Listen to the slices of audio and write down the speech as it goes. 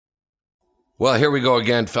Well, here we go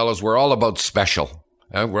again, fellas. We're all about special.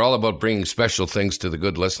 We're all about bringing special things to the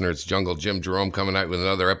good listeners. Jungle Jim Jerome coming out with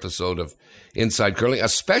another episode of Inside Curling, a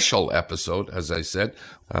special episode, as I said.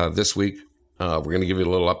 This week, we're going to give you a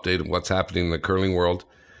little update of what's happening in the curling world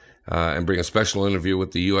and bring a special interview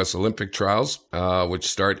with the U.S. Olympic trials, which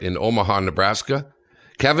start in Omaha, Nebraska.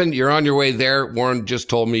 Kevin, you're on your way there. Warren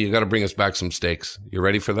just told me you got to bring us back some steaks. You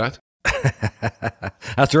ready for that?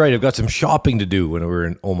 That's right. I've got some shopping to do when we're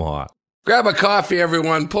in Omaha. Grab a coffee,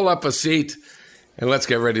 everyone. Pull up a seat, and let's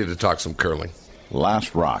get ready to talk some curling.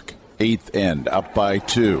 Last rock, 8th end, up by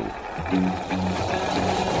 2. I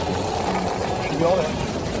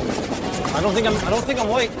don't think I'm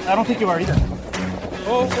white. I don't think you are either.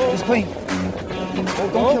 Oh, it's clean.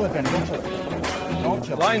 Oh, don't kill it, Ben. Don't kill it. Don't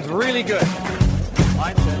kill it. Line's really good.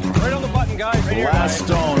 Line's good. Right on the button, guys. Right here, Last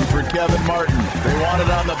stone for Kevin Martin. They want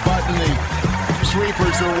it on the button. The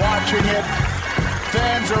sweepers are watching it.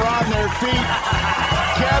 Fans are on their feet.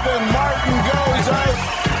 Kevin Martin goes out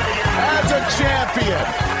as a champion.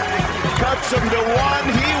 Cuts him to 1.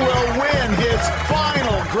 He will win his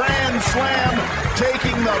final Grand Slam,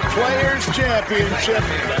 taking the Players' Championship.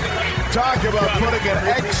 Talk about putting an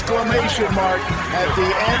exclamation mark at the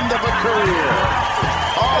end of a career.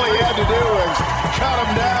 All he had to do was cut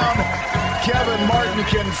him down. Kevin Martin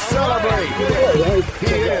can celebrate.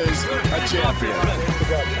 He is a champion.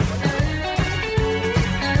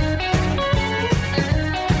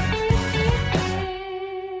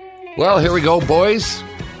 Well, here we go, boys.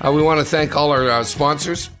 We want to thank all our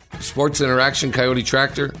sponsors, Sports Interaction, Coyote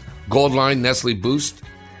Tractor, Goldline, Nestle Boost,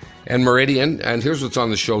 and Meridian. And here's what's on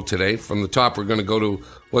the show today. From the top, we're going to go to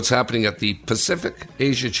what's happening at the Pacific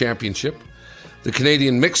Asia Championship, the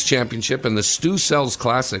Canadian Mixed Championship, and the Stu Sells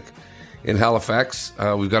Classic in Halifax.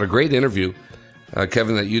 We've got a great interview,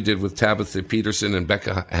 Kevin, that you did with Tabitha Peterson and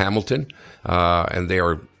Becca Hamilton. And they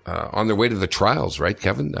are on their way to the trials, right,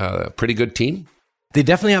 Kevin? Pretty good team. They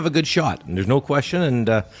definitely have a good shot, and there's no question. And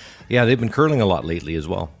they've been curling a lot lately as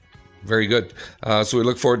well. Very good. So we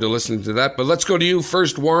look forward to listening to that. But let's go to you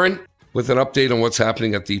first, Warren, with an update on what's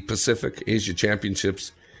happening at the Pacific Asia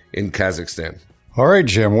Championships in Kazakhstan. All right,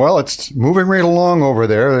 Jim. Well, it's moving right along over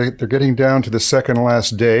there. They're getting down to the second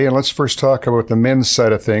last day. And let's first talk about the men's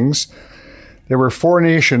side of things. There were 4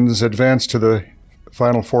 nations advanced to the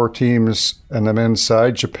final 4 teams on the men's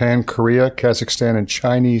side: Japan, Korea, Kazakhstan, and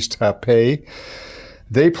Chinese Taipei.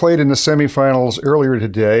 They played in the semifinals earlier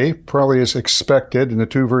today, probably as expected. In the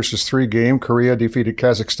 2 versus 3 game, Korea defeated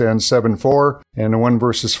Kazakhstan 7-4, and the 1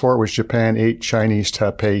 versus 4 was Japan 8, Chinese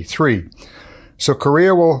Taipei 3. So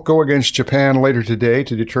Korea will go against Japan later today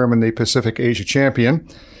to determine the Pacific Asia champion.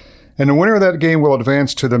 And the winner of that game will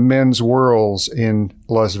advance to the Men's Worlds in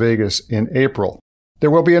Las Vegas in April.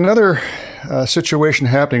 There will be another situation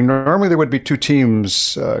happening. Normally there would be 2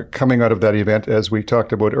 teams coming out of that event, as we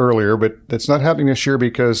talked about earlier, but it's not happening this year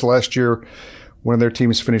because last year one of their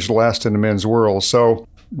teams finished last in the Men's World. So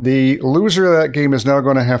the loser of that game is now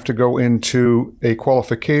going to have to go into a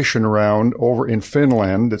qualification round over in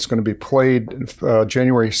Finland. It's going to be played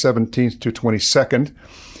January 17th to 22nd.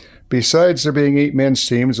 Besides there being 8 men's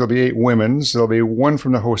teams, there'll be 8 women's. There'll be 1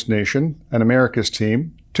 from the host nation, an America's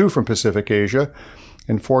team, 2 from Pacific Asia,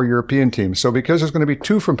 and 4 European teams. So because there's going to be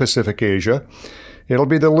 2 from Pacific Asia, it'll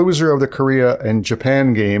be the loser of the Korea and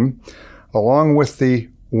Japan game, along with the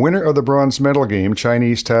winner of the bronze medal game,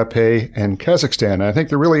 Chinese Taipei and Kazakhstan. And I think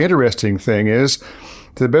the really interesting thing is,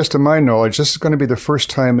 to the best of my knowledge, this is going to be the first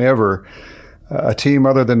time ever a team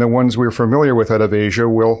other than the ones we're familiar with out of Asia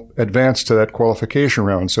will advance to that qualification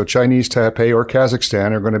round. So Chinese Taipei or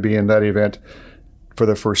Kazakhstan are going to be in that event for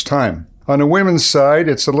the first time. On the women's side,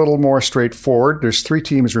 it's a little more straightforward. There's 3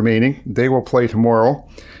 teams remaining. They will play tomorrow.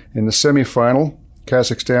 In the semifinal,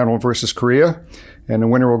 Kazakhstan versus Korea, and the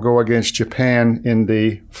winner will go against Japan in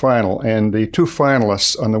the final. And the 2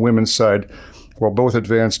 finalists on the women's side will both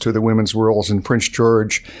advance to the Women's Worlds in Prince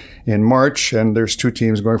George in March. And there's 2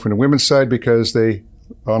 teams going from the women's side because they,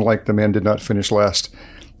 unlike the men, did not finish last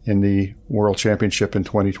in the World Championship in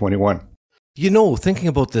 2021. You know, thinking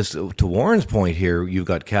about this, to Warren's point here, you've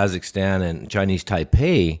got Kazakhstan and Chinese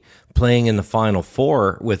Taipei playing in the Final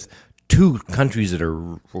 4 with 2 countries that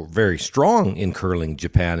are very strong in curling,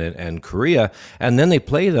 Japan and Korea, and then they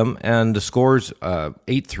play them, and the scores 8-3,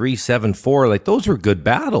 7-4. Like, those were good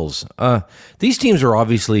battles. These teams are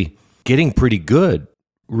obviously getting pretty good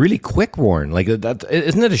really quick, Warren. Like, that,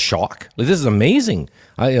 isn't it a shock? Like, this is amazing.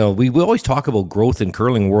 We always talk about growth in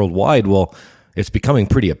curling worldwide. Well, it's becoming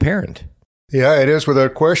pretty apparent. Yeah, it is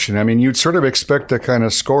without question. I mean, you'd sort of expect the kind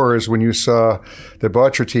of scores when you saw the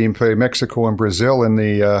Boccia team play Mexico and Brazil in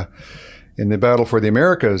the in the battle for the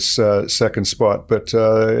Americas second spot. But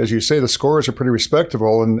as you say, the scores are pretty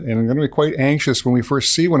respectable, and I'm going to be quite anxious when we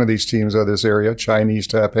first see one of these teams out of this area, Chinese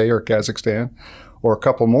Taipei or Kazakhstan, or a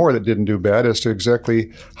couple more that didn't do bad, as to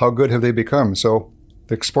exactly how good have they become. So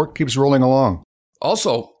the sport keeps rolling along.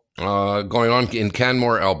 Also, going on in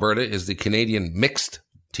Canmore, Alberta, is the Canadian mixed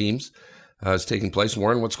teams. It's taking place.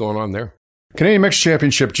 Warren, what's going on there? Canadian Mixed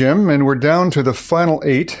Championship, Jim, and we're down to the final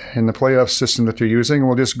 8 in the playoff system that they're using.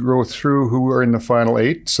 We'll just go through who are in the final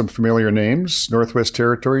 8. Some familiar names: Northwest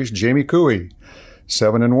Territories, Jamie Cooey,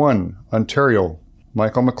 7-1. Ontario,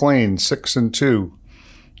 Michael McLean, 6-2.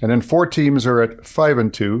 And then 4 teams are at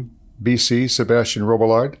 5-2. BC, Sebastian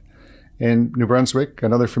Robillard. And New Brunswick,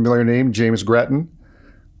 another familiar name, James Grattan.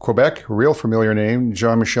 Quebec, real familiar name,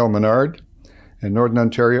 Jean-Michel Menard. And Northern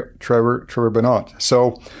Ontario, Trevor Benoit.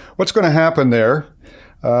 So what's going to happen there?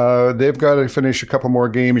 They've got to finish a couple more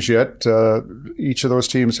games yet. Each of those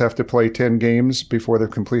teams have to play 10 games before they've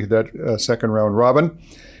completed that second round robin.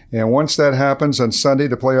 And once that happens on Sunday,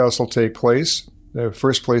 the playoffs will take place. The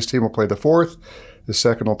first place team will play the fourth. The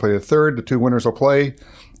second will play the third. The 2 winners will play,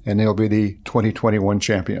 and they'll be the 2021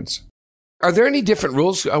 champions. Are there any different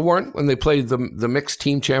rules, Warren, when they play the mixed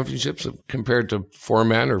team championships compared to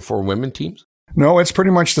 4-man or 4-women teams? No, it's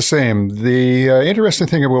pretty much the same. The interesting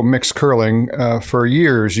thing about mixed curling, for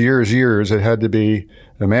years, it had to be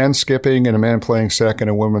a man skipping and a man playing second,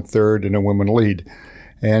 a woman third, and a woman lead.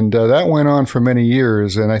 And that went on for many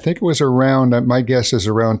years. And I think it was around, my guess is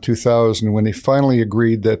around 2000, when they finally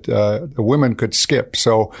agreed that the women could skip.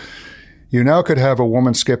 So you now could have a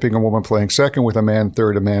woman skipping, a woman playing second with a man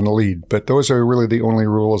third, a man lead. But those are really the only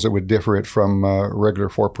rules that would differ it from regular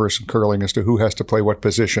 4-person curling as to who has to play what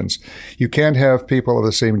positions. You can't have people of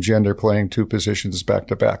the same gender playing 2 positions back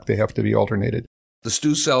to back. They have to be alternated. The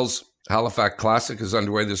Stu Sells Halifax Classic is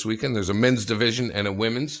underway this weekend. There's a men's division and a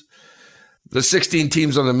women's. The 16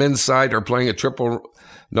 teams on the men's side are playing a triple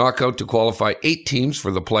knockout to qualify 8 teams for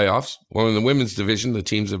the playoffs. While in the women's division, the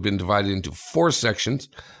teams have been divided into 4 sections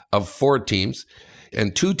of 4 teams,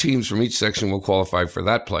 and 2 teams from each section will qualify for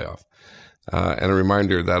that playoff. And a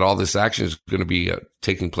reminder that all this action is going to be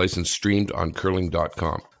taking place and streamed on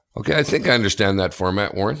curling.com. Okay, I think I understand that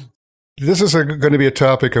format, Warren. This is going to be a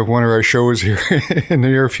topic of one of our shows here in the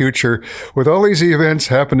near future. With all these events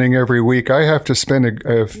happening every week, I have to spend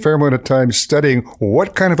a fair amount of time studying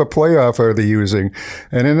what kind of a playoff are they using.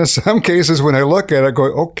 And in some cases, when I look at it, I go,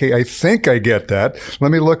 okay, I think I get that.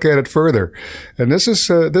 Let me look at it further. And this is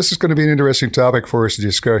going to be an interesting topic for us to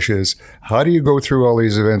discuss, is how do you go through all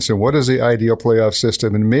these events and what is the ideal playoff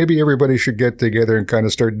system? And maybe everybody should get together and kind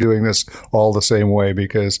of start doing this all the same way,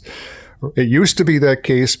 because it used to be that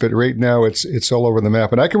case, but right now it's all over the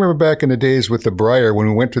map. And I can remember back in the days with the Brier when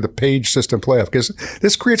we went to the Page system playoff, because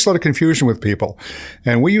this creates a lot of confusion with people.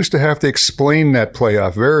 And we used to have to explain that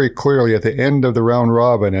playoff very clearly at the end of the round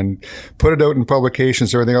robin and put it out in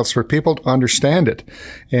publications and everything else for people to understand it.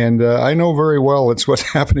 And I know very well it's what's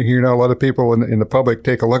happening here now. A lot of people in the public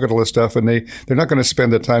take a look at all this stuff, and they're not going to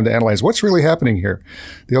spend the time to analyze what's really happening here.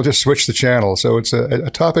 They'll just switch the channel. So it's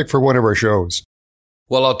a topic for one of our shows.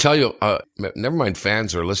 Well, I'll tell you, never mind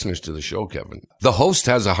fans or listeners to the show, Kevin. The host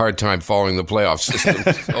has a hard time following the playoff system.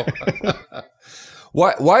 So.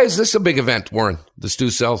 Why is this a big event, Warren, the Stu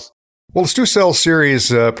Sells? Well, the Stu Sells series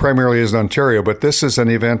primarily is in Ontario, but this is an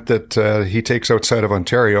event that he takes outside of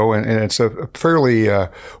Ontario, and it's a fairly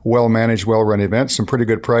well-managed, well-run event, some pretty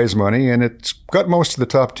good prize money, and it's got most of the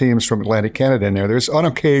top teams from Atlantic Canada in there. There's, on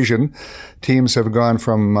occasion, teams have gone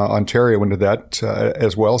from Ontario into that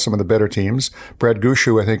as well, some of the better teams. Brad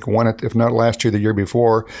Gushu, I think, won it, if not last year, the year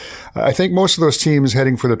before. I think most of those teams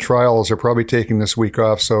heading for the trials are probably taking this week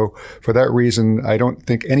off, so for that reason, I don't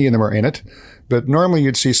think any of them are in it. But normally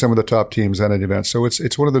you'd see some of the top teams at an event. So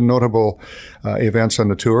it's one of the notable events on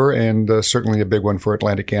the tour, and certainly a big one for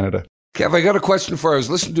Atlantic Canada. Kev, I got a question for you. I was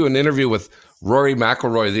listening to an interview with Rory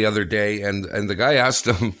McIlroy the other day, and the guy asked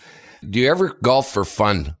him, do you ever golf for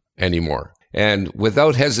fun anymore? And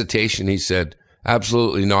without hesitation, he said,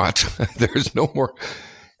 absolutely not. There's no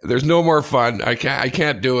more fun. I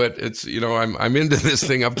can't do it. It's, I'm into this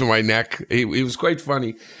thing up to my neck. He was quite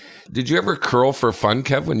funny. Did you ever curl for fun,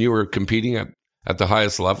 Kev, when you were competing at the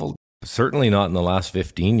highest level? Certainly not in the last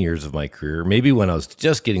 15 years of my career. Maybe when I was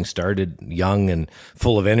just getting started, young and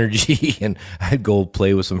full of energy, and I'd go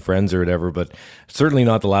play with some friends or whatever, but certainly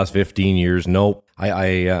not the last 15 years. No,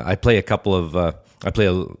 I play I play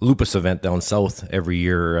a lupus event down south every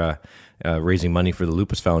year, raising money for the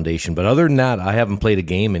Lupus Foundation. But other than that, I haven't played a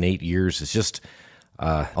game in 8 years. It's just,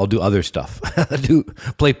 I'll do other stuff.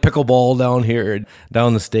 Play pickleball down here,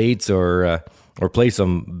 down the States, or play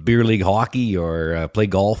some beer league hockey, or play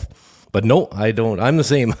golf. But no, I don't. I'm the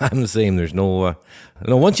same. I'm the same. There's no,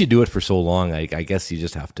 once you do it for so long, I guess you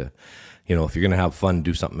just have to, if you're going to have fun,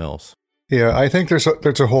 do something else. Yeah, I think there's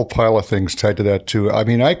a whole pile of things tied to that too. I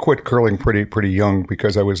mean, I quit curling pretty young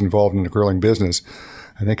because I was involved in the curling business.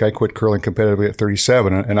 I think I quit curling competitively at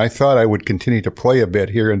 37, and I thought I would continue to play a bit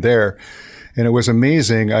here and there. And it was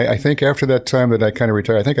amazing. I think after that time that I kind of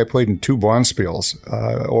retired, I think I played in 2 bonspiels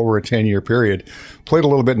over a 10-year period. Played a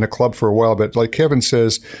little bit in the club for a while, but like Kevin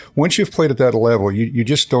says, once you've played at that level, you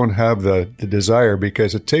just don't have the desire,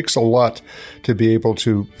 because it takes a lot to be able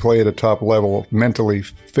to play at a top level mentally,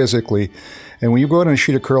 physically. And when you go out on a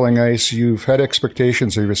sheet of curling ice, you've had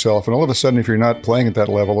expectations of yourself, and all of a sudden, if you're not playing at that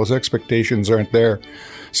level, those expectations aren't there.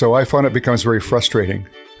 So I find it becomes very frustrating.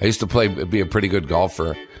 I used to be a pretty good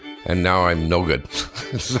golfer, and now I'm no good.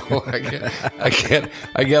 So I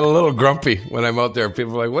get a little grumpy when I'm out there.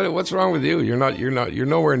 People are like, what's wrong with you? You're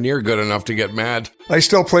nowhere near good enough to get mad. I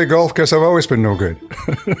still play golf because I've always been no good.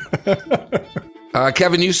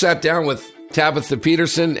 Kevin, you sat down with Tabitha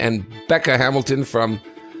Peterson and Becca Hamilton from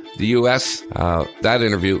the U.S. That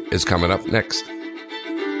interview is coming up next.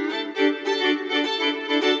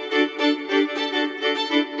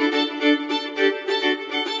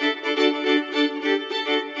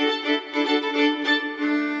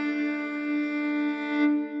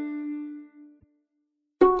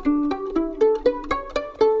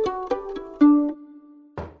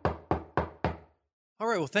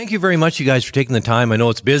 Well, thank you very much, you guys, for taking the time. I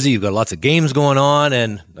know it's busy. You've got lots of games going on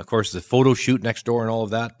and, of course, the photo shoot next door and all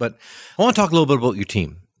of that. But I want to talk a little bit about your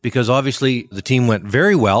team, because obviously the team went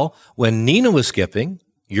very well when Nina was skipping.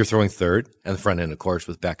 You're throwing third and the front end, of course,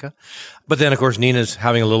 with Becca. But then, of course, Nina's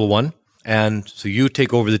having a little one. And so you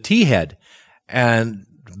take over the T head and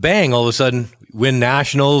bang, all of a sudden win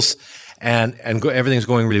nationals and everything's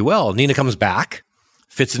going really well. Nina comes back,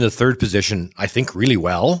 fits into third position, I think, really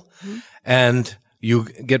well. Mm-hmm. And you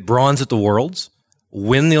get bronze at the Worlds,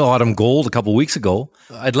 win the autumn gold a couple weeks ago.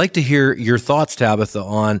 I'd like to hear your thoughts, Tabitha,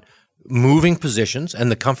 on moving positions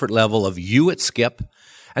and the comfort level of you at skip,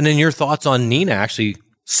 and then your thoughts on Nina actually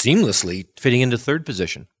seamlessly fitting into third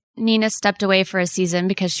position. Nina stepped away for a season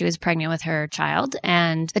because she was pregnant with her child,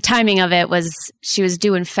 and the timing of it was she was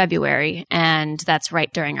due in February, and that's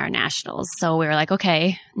right during our nationals. So we were like,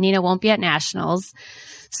 okay, Nina won't be at nationals.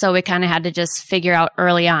 So we kind of had to just figure out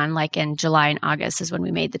early on, like in July and August is when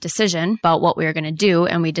we made the decision about what we were going to do.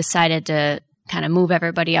 And we decided to kind of move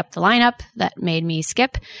everybody up the lineup. That made me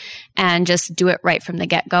skip and just do it right from the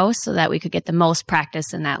get-go so that we could get the most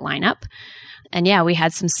practice in that lineup. And yeah, we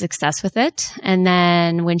had some success with it. And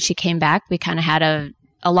then when she came back, we kind of had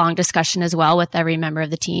a long discussion as well with every member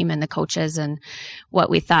of the team and the coaches and what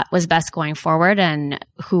we thought was best going forward and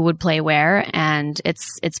who would play where. And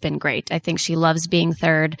it's been great. I think she loves being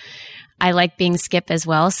third. I like being skip as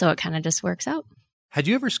well. So it kind of just works out. Had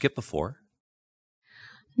you ever skipped before?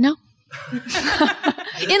 No.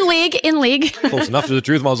 In league. Close enough to the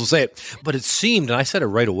truth, might as well say it. But it seemed, and I said it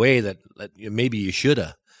right away, that maybe you should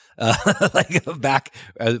have. Back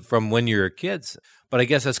from when you were kids. But I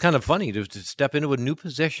guess that's kind of funny to step into a new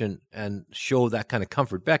position and show that kind of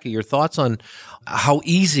comfort. Becca, your thoughts on how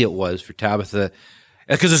easy it was for Tabitha?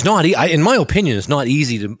 Because it's not, in my opinion, it's not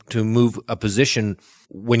easy to move a position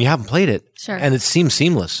when you haven't played it. Sure. And it seems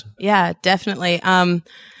seamless. Yeah, definitely.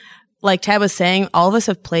 Like Tab was saying, all of us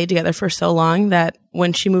have played together for so long that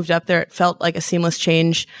when she moved up there, it felt like a seamless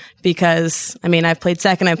change because, I've played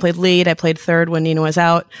second, I played lead, I played third when Nina was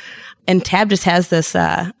out. And Tab just has this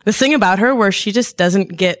thing about her where she just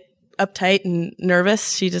doesn't get uptight and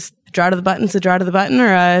nervous. She just draw to the button's a draw to the button,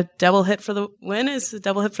 or a double hit for the win is a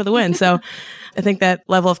double hit for the win. So I think that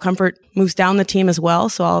level of comfort moves down the team as well.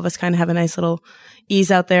 So all of us kind of have a nice little ease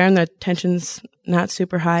out there and the tension's not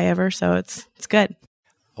super high ever. So it's good.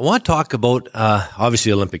 I want to talk about,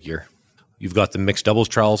 obviously, Olympic year. You've got the mixed doubles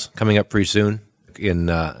trials coming up pretty soon in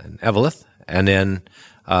Eveleth, and then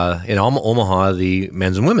in Omaha, the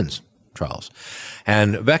men's and women's trials.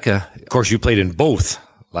 And Becca, of course, you played in both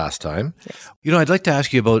last time. Yes. I'd like to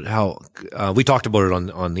ask you about how, we talked about it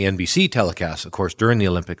on the NBC telecast, of course, during the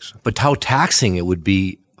Olympics, but how taxing it would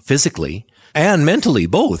be physically and mentally,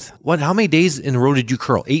 both. How many days in a row did you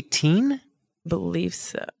curl? 18? Believe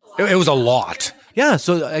so. It was a lot. Yeah,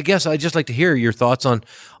 so I guess I'd just like to hear your thoughts on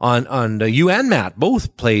you and Matt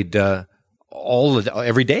both played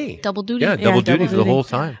every day. Double duty. Yeah, double duty for the whole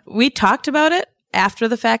time. We talked about it after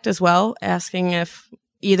the fact as well, asking if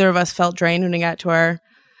either of us felt drained when we got to our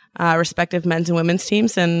respective men's and women's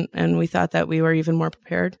teams, and we thought that we were even more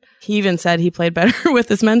prepared. He even said he played better with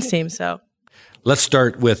his men's team. So let's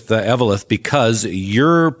start with Evelith, because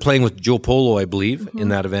you're playing with Joe Polo, I believe, in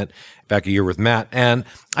that event. Back a year with Matt. And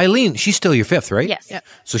Eileen, she's still your 5th, right? Yes. Yep.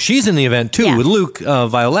 So she's in the event too with Luke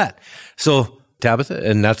Violette. So Tabitha,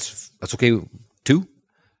 and that's okay too?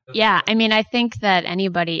 Yeah. I mean, I think that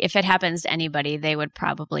anybody, if it happens to anybody, they would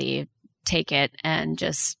probably take it and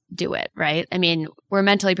just do it, right? I mean, we're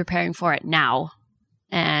mentally preparing for it now.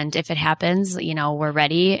 And if it happens, we're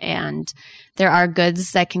ready. And there are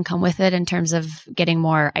goods that can come with it in terms of getting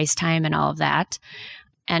more ice time and all of that.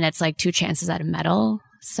 And it's like 2 chances at a medal.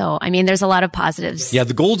 So, I mean, there's a lot of positives. Yeah,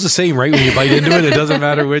 the goal's the same, right? When you bite into it, it doesn't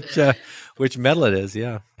matter which medal it is.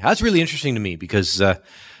 Yeah. That's really interesting to me because it'd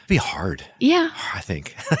be hard. Yeah. I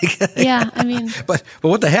think. Yeah, I mean. But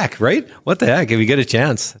what the heck, right? What the heck if you get a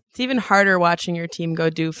chance? It's even harder watching your team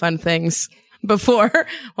go do fun things before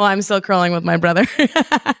while I'm still curling with my brother.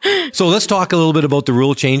 So let's talk a little bit about the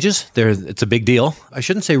rule changes. It's a big deal. I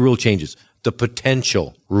shouldn't say rule changes. The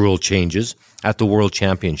potential rule changes at the World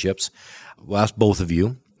Championships. We'll ask both of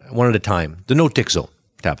you, one at a time. The no-tick zone,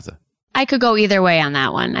 Tabitha. I could go either way on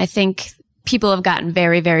that one. I think people have gotten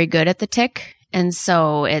very, very good at the tick. And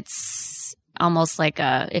so it's almost like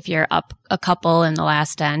if you're up a couple in the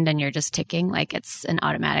last end and you're just ticking, like it's an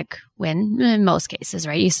automatic win in most cases,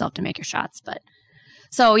 right? You still have to make your shots. But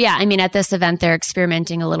so, yeah, I mean, at this event, they're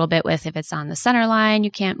experimenting a little bit with if it's on the center line, you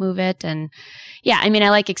can't move it. And yeah, I mean, I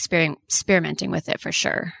like experimenting with it for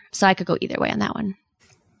sure. So I could go either way on that one.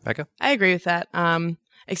 Becca? I agree with that.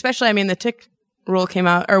 Especially, I mean, the tick rule came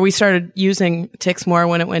out, or we started using ticks more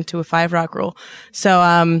when it went to a 5-rock rule.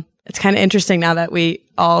 So it's kind of interesting now that we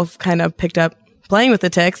all kind of picked up playing with the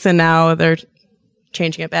ticks, and now they're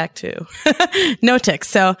changing it back to no ticks.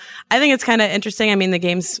 So I think it's kind of interesting. I mean, the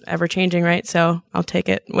game's ever changing, right? So I'll take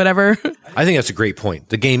it, whatever. I think that's a great point.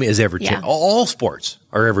 The game is ever changing. Yeah. All sports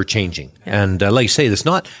are ever changing. Yeah. And like you say, it's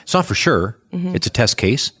not for sure. Mm-hmm. It's a test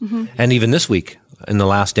case. Mm-hmm. And even this week, in the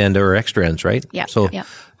last end or extra ends, right? Yeah. So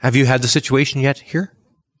have you had the situation yet here?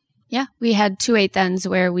 Yeah. We had 2 8th ends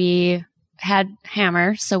where we had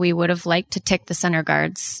hammer, so we would have liked to tick the center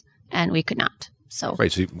guards, and we could not. So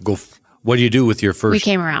right. So you go. What do you do with your first? We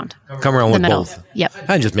came around. Come around with middle. both. Yep.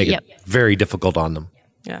 And just make it very difficult on them.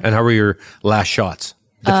 Yeah. And how were your last shots?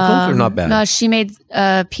 Difficult or not bad? No, she made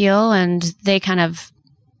a peel, and they kind of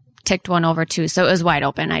ticked one over too, so it was wide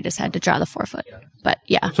open. I just had to draw the 4-foot. But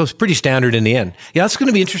yeah. So it's pretty standard in the end. Yeah, it's going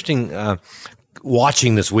to be interesting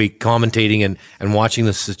watching this week, commentating and watching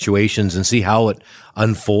the situations and see how it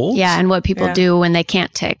unfolds. Yeah, and what people do when they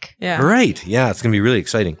can't tick. Yeah. Right. Yeah, it's going to be really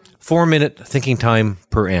exciting. 4-minute thinking time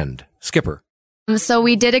per end. Skipper. So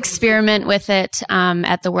we did experiment with it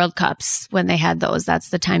at the World Cups when they had those. That's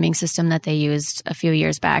the timing system that they used a few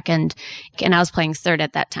years back. And I was playing 3rd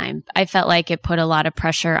at that time. I felt like it put a lot of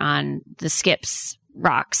pressure on the skips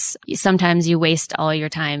rocks. Sometimes you waste all your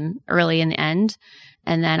time early in the end,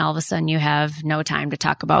 and then all of a sudden you have no time to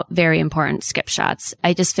talk about very important skip shots.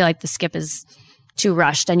 I just feel like the skip is too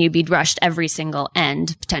rushed, and you'd be rushed every single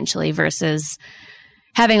end potentially versus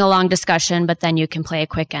having a long discussion, but then you can play a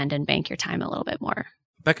quick end and bank your time a little bit more.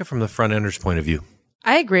 Becca, from the front ender's point of view.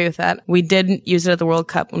 I agree with that. We did use it at the World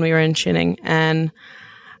Cup when we were in Shinning, and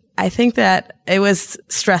I think that it was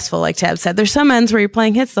stressful, like Tab said. There's some ends where you're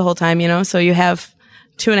playing hits the whole time, so you have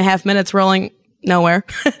 2.5 minutes rolling nowhere,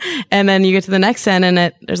 and then you get to the next end,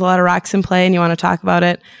 and there's a lot of rocks in play, and you want to talk about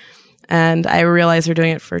it. And I realize they're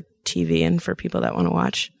doing it for TV and for people that want to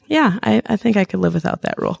watch. Yeah, I think I could live without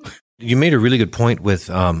that rule. You made a really good point with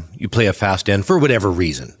you play a fast end for whatever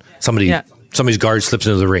reason. Somebody's guard slips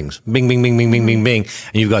into the rings. Bing, bing, bing, bing, bing, bing, bing.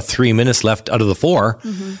 And you've got 3 minutes left out of the 4,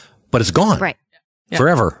 but it's gone. Right.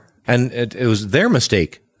 Forever. And it was their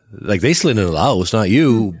mistake. Like they slid into the house, not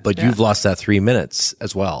you, but you've lost that 3 minutes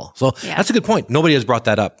as well. So that's a good point. Nobody has brought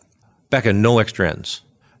that up. Becca, no extra ends.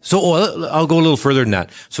 So I'll go a little further than that.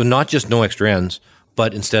 So not just no extra ends,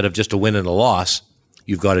 but instead of just a win and a loss,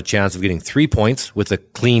 you've got a chance of getting 3 points with a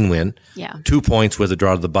clean win. Yeah. 2 points with a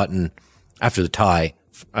draw to the button after the tie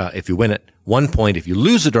if you win it. 1 point if you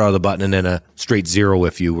lose the draw to the button, and then a straight 0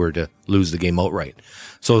 if you were to lose the game outright.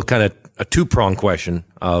 So kind of a 2-pronged question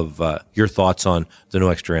of your thoughts on the no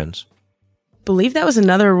extra ends. Believe that was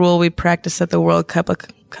another rule we practiced at the World Cup a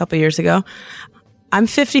couple years ago. I'm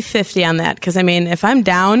 50-50 on that because, I mean, if I'm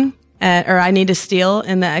down or I need to steal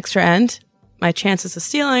in the extra end, my chances of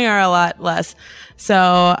stealing are a lot less.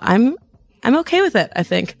 So I'm okay with it, I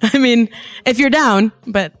think. I mean, if you're down,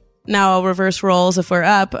 but now I'll reverse roles if we're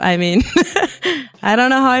up. I mean, I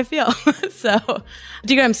don't know how I feel. So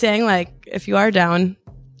do you get what I'm saying? Like, if you are down,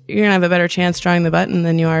 you're going to have a better chance drawing the button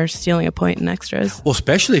than you are stealing a point in extras. Well,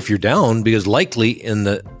 especially if you're down, because likely in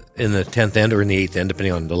the 10th end or in the 8th end,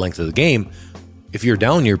 depending on the length of the game, if you're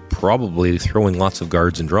down, you're probably throwing lots of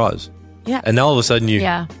guards and draws. Yeah. And now all of a sudden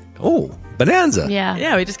oh, bonanza. Yeah.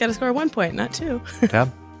 Yeah, we just got to score 1 point, not 2.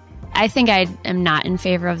 Tab? I think I am not in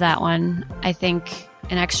favor of that one. I think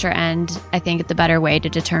an extra end, I think the better way to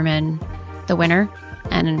determine the winner.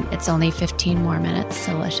 And it's only 15 more minutes,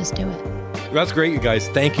 so let's just do it. That's great, you guys.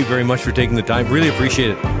 Thank you very much for taking the time. Really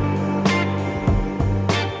appreciate it.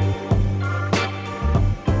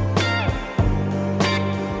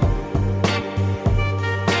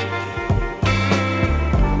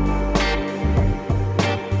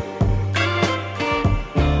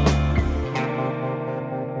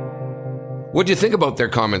 What do you think about their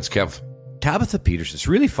comments, Kev? Tabitha Peterson, it's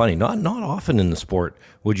really funny. Not often in the sport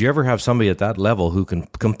would you ever have somebody at that level who can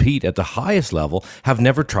compete at the highest level have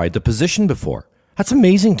never tried the position before. That's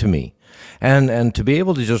amazing to me. And to be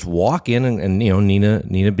able to just walk in and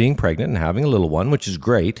Nina being pregnant and having a little one, which is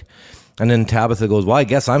great. And then Tabitha goes, well, I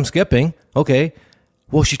guess I'm skipping. Okay.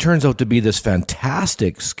 Well, she turns out to be this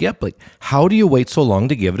fantastic skip. Like, how do you wait so long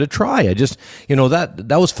to give it a try? I just,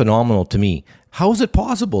 that was phenomenal to me. How is it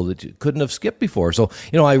possible that you couldn't have skipped before? So,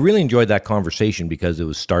 I really enjoyed that conversation because it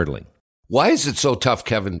was startling. Why is it so tough,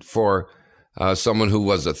 Kevin, for someone who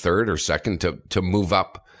was a third or second to move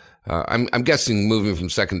up? I'm guessing moving from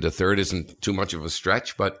second to third isn't too much of a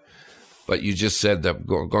stretch, but you just said that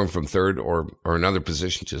going from third or another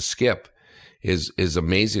position to skip is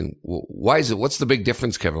amazing. Why is it? What's the big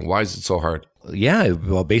difference, Kevin? Why is it so hard? Yeah,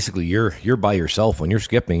 well, basically, you're by yourself when you're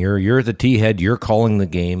skipping. You're the tee head. You're calling the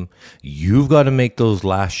game. You've got to make those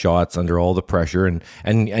last shots under all the pressure,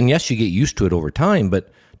 and yes, you get used to it over time.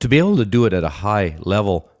 But to be able to do it at a high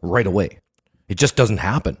level right away, it just doesn't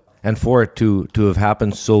happen. And for it to have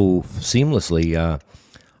happened so seamlessly,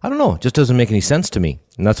 I don't know, it just doesn't make any sense to me.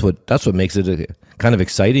 And that's what makes it kind of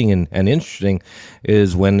exciting and interesting,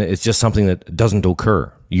 is when it's just something that doesn't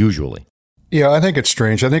occur usually. Yeah, I think it's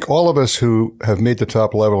strange. I think all of us who have made the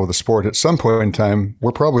top level of the sport at some point in time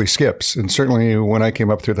were probably skips. And certainly when I came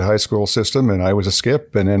up through the high school system, and I was a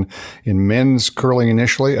skip, and then in men's curling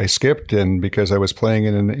initially, I skipped. And because I was playing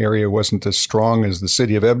in an area that wasn't as strong as the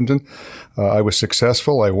city of Edmonton, I was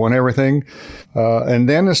successful. I won everything. And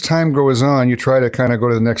then as time goes on, you try to kind of go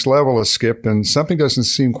to the next level of skip, and something doesn't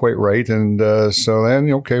seem quite right. And so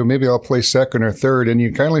then, okay, maybe I'll play second or third. And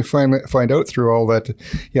you kindly find out through all that,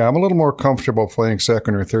 yeah, I'm a little more comfortable playing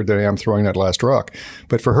second or third than I am throwing that last rock.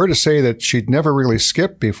 But for her to say that she'd never really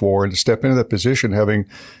skipped before and to step into that position having,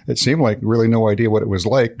 it seemed like, really no idea what it was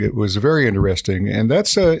like, it was very interesting. And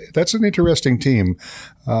that's an interesting team.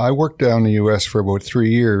 I worked down in the U.S. for about 3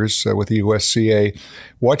 years with the USCA,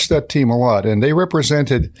 watched that team a lot, and they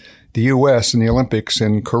represented the U.S. in the Olympics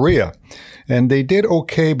in Korea. And they did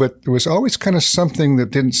okay, but there was always kind of something that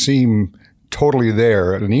didn't seem totally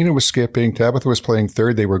there. Nina was skipping, Tabitha was playing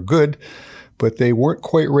third. They were good, but they weren't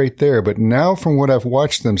quite right there. But now from what I've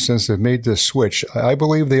watched them since they've made this switch, I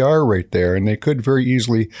believe they are right there, and they could very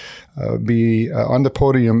easily be on the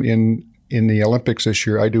podium in the Olympics this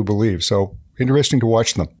year, I do believe. So interesting to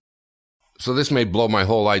watch them. So this may blow my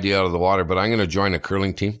whole idea out of the water, but I'm going to join a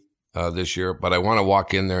curling team this year. But I want to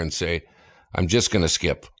walk in there and say, I'm just going to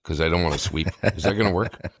skip because I don't want to sweep. Is that going to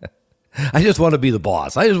work? I just want to be the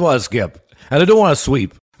boss. I just want to skip, and I don't want to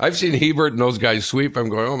sweep. I've seen Hebert and those guys sweep. I'm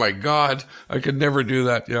going, oh my God, I could never do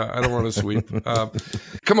that. Yeah, I don't want to sweep.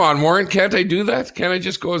 Come on, Warren, can't I do that? Can't I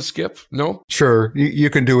just go and skip? No? Sure, you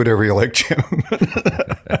can do whatever you like, Jim.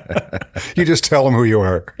 You just tell them who you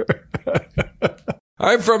are.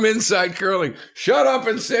 I'm from Inside Curling. Shut up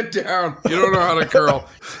and sit down. You don't know how to curl.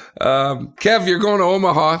 Kev, you're going to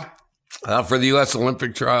Omaha for the U.S.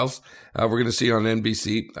 Olympic trials. We're going to see you on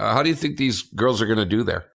NBC. How do you think these girls are going to do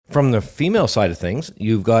there? From the female side of things,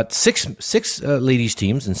 you've got six ladies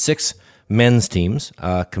teams and 6 men's teams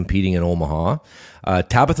competing in Omaha.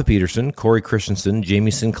 Tabitha Peterson, Corey Christensen,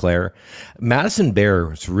 Jamie Sinclair, Madison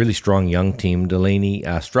Bear, it's a really strong young team, Delaney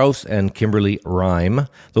Strauss, and Kimberly Rhyme.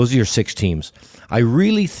 Those are your 6 teams. I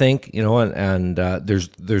really think,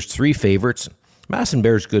 there's 3 favorites. Madison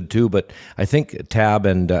Bear's good too, but I think Tab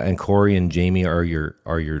and Corey and Jamie are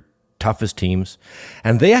your toughest teams.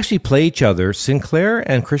 And they actually play each other. Sinclair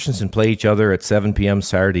and Christensen play each other at 7 p.m.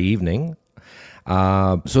 Saturday evening.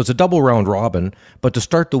 So it's a double round robin. But to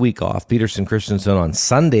start the week off, Peterson Christensen on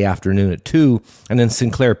Sunday afternoon at 2, and then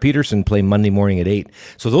Sinclair Peterson play Monday morning at 8.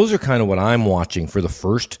 So those are kind of what I'm watching for the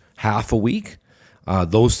first half a week.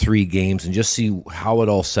 Those 3 games, and just see how it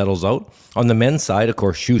all settles out. On the men's side, of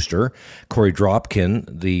course, Schuster, Corey Dropkin,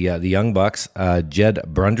 the Young Bucks, Jed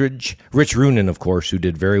Brundridge, Rich Roonan, of course, who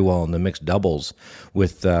did very well in the mixed doubles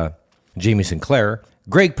with Jamie Sinclair,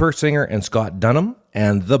 Greg Persinger and Scott Dunham.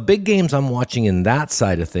 And the big games I'm watching in that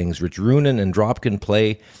side of things, Rich Runin and Dropkin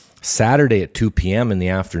play Saturday at 2 p.m. in the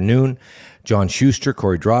afternoon. John Schuster,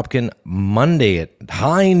 Corey Dropkin, Monday at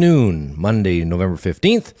high noon, Monday, November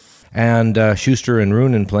 15th. And Schuster and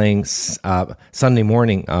Runin playing Sunday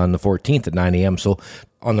morning on the 14th at 9 a.m. So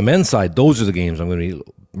on the men's side, those are the games I'm going to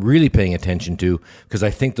be really paying attention to, because I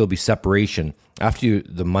think there'll be separation. After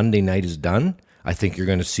the Monday night is done, I think you're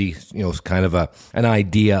going to see, kind of an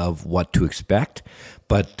idea of what to expect.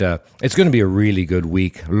 But it's going to be a really good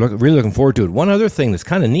week. Really looking forward to it. One other thing that's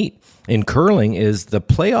kind of neat in curling is the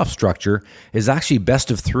playoff structure is actually best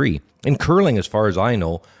of three. In curling, as far as I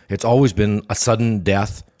know, it's always been a sudden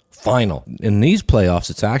death final. In these playoffs,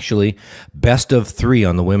 it's actually best of three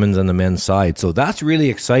on the women's and the men's side. So that's really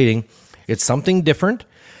exciting. It's something different.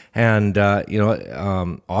 And,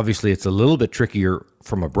 obviously it's a little bit trickier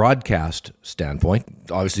from a broadcast standpoint.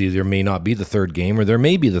 Obviously, there may not be the third game, or there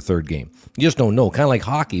may be the third game. You just don't know. Kind of like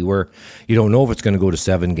hockey, where you don't know if it's going to go to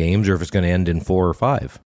 7 games or if it's going to end in 4 or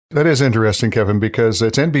 5. That is interesting, Kevin, because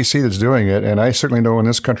it's NBC that's doing it, and I certainly know in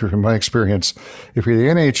this country from my experience, if you're the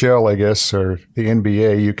NHL, I guess, or the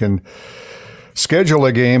NBA, you can schedule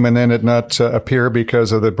a game and then it not appear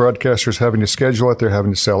because of the broadcasters having to schedule it. They're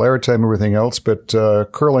having to sell airtime, everything else. But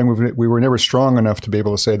curling, we were never strong enough to be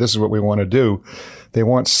able to say, this is what we want to do. They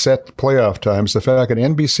want set playoff times. The fact that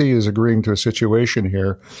NBC is agreeing to a situation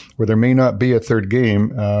here where there may not be a third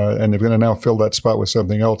game, and they're going to now fill that spot with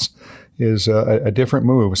something else, is a different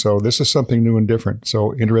move. So this is something new and different.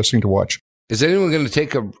 So interesting to watch. Is anyone going to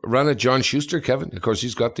take a run at John Schuster, Kevin? Of course,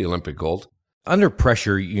 he's got the Olympic gold. Under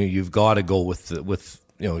pressure, you've got to go with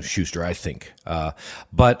Schuster, I think.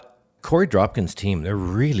 But Corey Dropkin's team, they're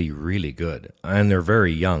really, really good, and they're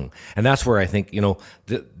very young, and that's where I think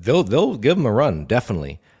they'll give them a run,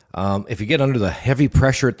 definitely. If you get under the heavy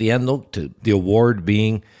pressure at the end, though, to the award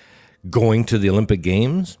being going to the Olympic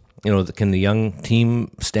Games, can the young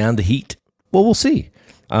team stand the heat? Well, we'll see.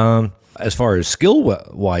 As far as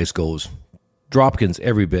skill-wise goes, Dropkin's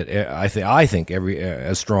every bit, I think every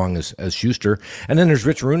as strong as Schuster. And then there's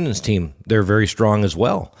Rich Runin's team. They're very strong as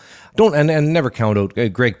well. And never count out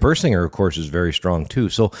Greg Persinger, of course, is very strong too.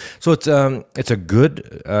 So it's a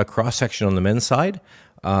good cross section on the men's side.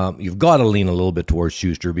 You've got to lean a little bit towards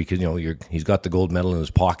Schuster because he's got the gold medal in his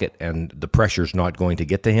pocket and the pressure's not going to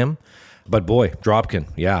get to him. But boy, Dropkin,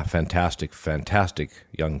 yeah, fantastic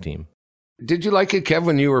young team. Did you like it, Kev,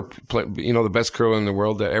 when you were the best curler in the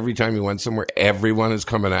world, that every time you went somewhere, everyone is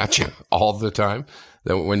coming at you all the time,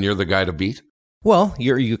 that when you're the guy to beat? Well,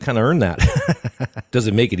 you kind of earn that. Does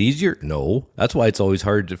it make it easier? No. That's why it's always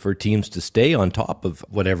hard for teams to stay on top of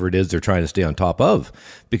whatever it is they're trying to stay on top of,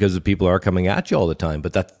 because the people are coming at you all the time.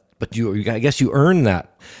 But I guess you earn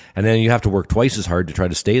that, and then you have to work twice as hard to try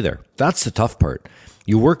to stay there. That's the tough part.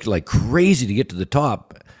 You work like crazy to get to the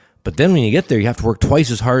top, but then when you get there, you have to work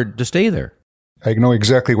twice as hard to stay there. I know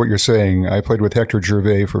exactly what you're saying. I played with Hector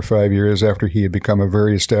Gervais for 5 years after he had become a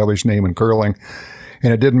very established name in curling.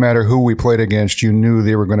 And it didn't matter who we played against. You knew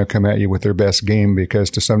they were going to come at you with their best game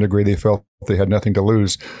because to some degree they felt they had nothing to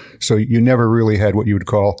lose. So you never really had what you would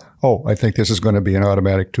call, I think this is going to be an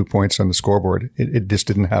automatic 2 points on the scoreboard. It just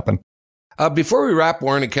didn't happen. Before we wrap,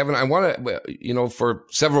 Warren and Kevin, I want to, for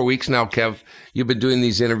several weeks now, Kev, you've been doing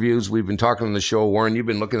these interviews. We've been talking on the show. Warren, you've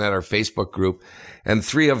been looking at our Facebook group, and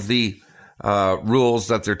 3 of the rules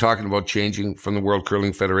that they're talking about changing from the World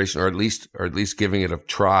Curling Federation, or at least giving it a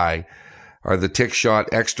try, are the tick shot,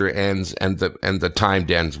 extra ends, and the timed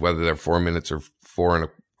ends, whether they're 4 minutes or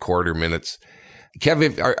 4.25 minutes.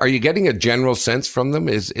 Kev, are you getting a general sense from them?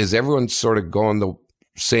 Is everyone sort of going the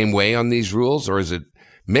same way on these rules, or is it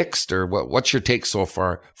mixed, or what's your take so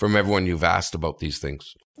far from everyone you've asked about these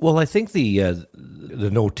things? Well, I think the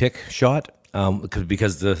no tick shot,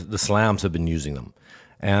 because the slams have been using them,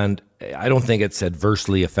 and I don't think it's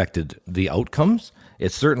adversely affected the outcomes.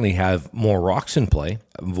 It certainly have more rocks in play,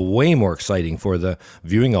 way more exciting for the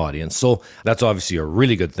viewing audience. So that's obviously a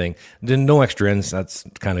really good thing. Then no extra ends.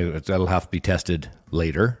 That'll have to be tested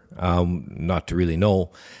later, not to really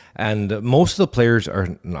know. And most of the players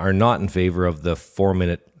are not in favor of the 4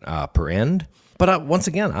 minute per end. But once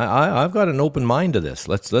again, I've got an open mind to this.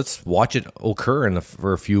 Let's watch it occur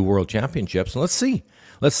for a few World Championships, and let's see.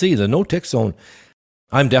 The no tick zone,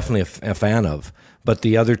 I'm definitely a fan of. But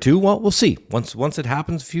the other two, well, we'll see. Once it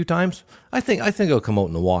happens a few times, I think it'll come out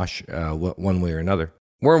in the wash one way or another.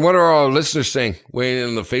 Warren, what are our listeners saying? Weighing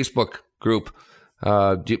in the Facebook group,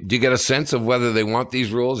 do you get a sense of whether they want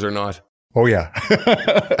these rules or not? Oh, yeah.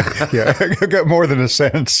 Yeah, I got more than a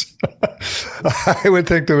sense. I would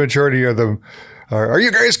think the majority of them are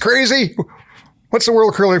you guys crazy? What's the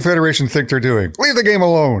World Curling Federation think they're doing? Leave the game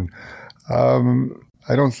alone.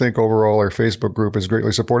 I don't think overall our Facebook group is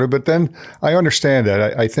greatly supported, but then I understand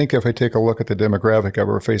that. I think if I take a look at the demographic of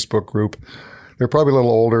our Facebook group, they're probably a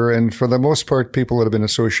little older, and for the most part, people that have been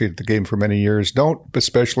associated with the game for many years don't,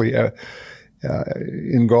 especially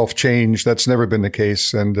in golf, change. That's never been the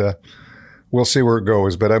case, and we'll see where it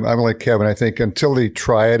goes. But I'm like Kevin. I think until they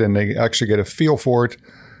try it and they actually get a feel for it,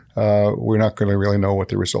 we're not going to really know what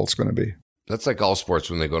the result's going to be. That's like all sports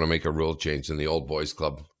when they go to make a rule change and the old boys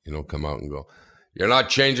club, come out and go, "You're not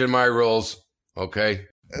changing my rules, okay?"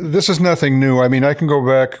 This is nothing new. I mean, I can go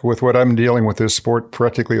back with what I'm dealing with this sport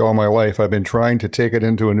practically all my life. I've been trying to take it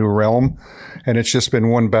into a new realm, and it's just been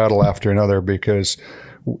one battle after another, because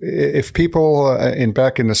if people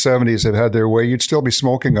back in the 70s had had their way, you'd still be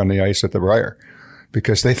smoking on the ice at the Briar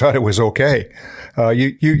because they thought it was okay.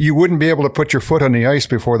 You wouldn't be able to put your foot on the ice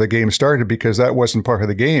before the game started because that wasn't part of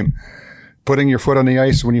the game. Putting your foot on the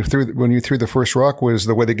ice when you threw the first rock was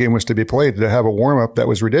the way the game was to be played. To have a warm-up, that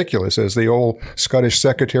was ridiculous. As the old Scottish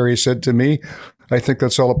secretary said to me, I think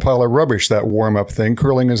that's all a pile of rubbish, that warm-up thing.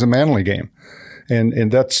 Curling is a manly game.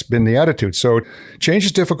 And that's been the attitude. So change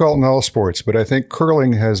is difficult in all sports, but I think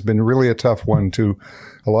curling has been really a tough one to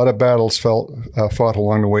a lot of battles fought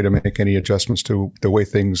along the way to make any adjustments to the way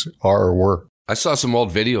things are or were. I saw some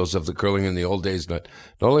old videos of the curling in the old days. Not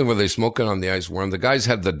only were they smoking on the ice, Warren, the guys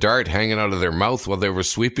had the dart hanging out of their mouth while they were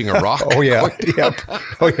sweeping a rock. Oh, yeah. Yep.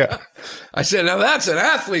 Oh, yeah. I said, now that's an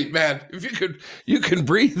athlete, man. If you can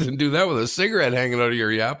breathe and do that with a cigarette hanging out of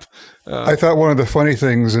your yap. I thought one of the funny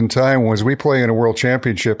things in time was we play in a world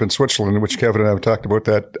championship in Switzerland, which Kevin and I have talked about,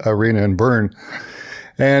 that arena in Bern.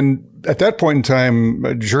 And at that point in time,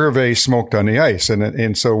 Gervais smoked on the ice.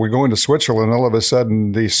 And so we go into Switzerland, all of a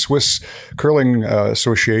sudden the Swiss Curling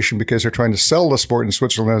Association, because they're trying to sell the sport in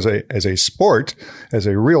Switzerland as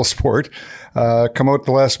a real sport, come out at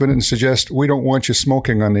the last minute and suggest, we don't want you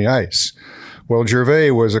smoking on the ice. Well,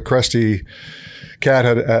 Gervais was a crusty cat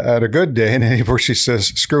had a good day, and of course he says,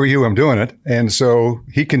 "Screw you, I'm doing it." And so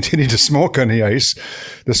he continued to smoke on the ice.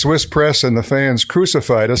 The Swiss press and the fans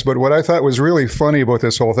crucified us. But what I thought was really funny about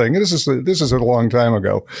this whole thing, this is a long time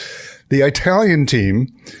ago, the Italian team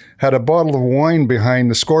had a bottle of wine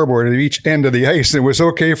behind the scoreboard at each end of the ice. It was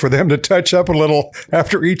okay for them to touch up a little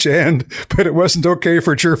after each end, but it wasn't okay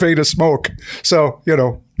for Gervais to smoke. So,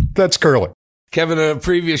 that's curling. Kevin, in a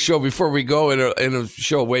previous show, before we go, in a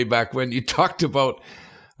show way back when, you talked about,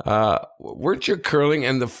 weren't you curling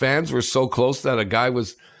and the fans were so close that a guy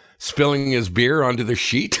was spilling his beer onto the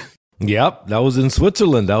sheet? Yep, that was in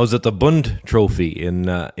Switzerland. That was at the Bund Trophy in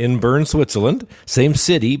Bern, Switzerland. Same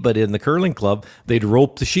city, but in the curling club, they'd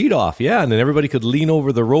rope the sheet off. Yeah, and then everybody could lean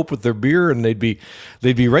over the rope with their beer, and they'd be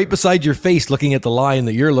right beside your face, looking at the line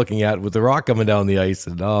that you're looking at with the rock coming down the ice.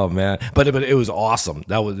 And oh man, but it was awesome.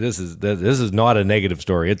 This is not a negative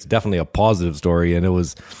story. It's definitely a positive story, and it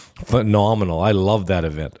was phenomenal. I love that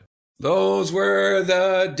event. Those were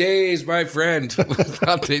the days, my friend.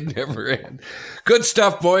 Thought they'd never end. Good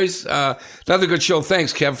stuff, boys. Another good show.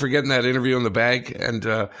 Thanks, Kev, for getting that interview in the bag. And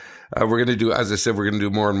we're going to do, as I said, we're going to do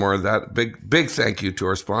more and more of that. Big thank you to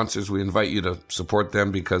our sponsors. We invite you to support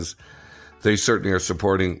them because they certainly are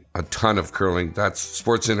supporting a ton of curling. That's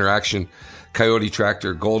Sports Interaction, Coyote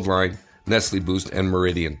Tractor, Goldline, Nestle Boost, and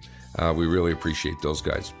Meridian. We really appreciate those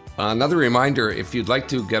guys. Another reminder, if you'd like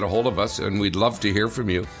to get a hold of us, and we'd love to hear from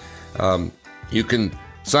you, you can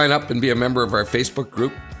sign up and be a member of our Facebook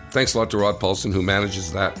group. Thanks a lot to Rod Paulson, who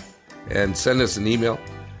manages that. And send us an email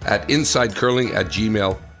at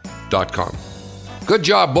insidecurling@gmail.com. Good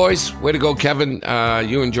job, boys. Way to go, Kevin.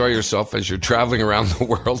 You enjoy yourself as you're traveling around the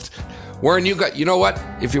world. Warren, you know what?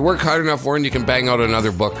 If you work hard enough, Warren, you can bang out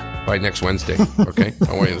another book by next Wednesday. Okay?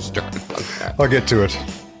 I want you to start on that. I'll get to it.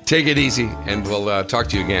 Take it easy, and we'll talk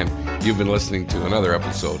to you again. You've been listening to another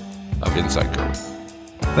episode of Inside Curling.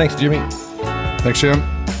 Thanks, Jimmy. Thanks, Jim.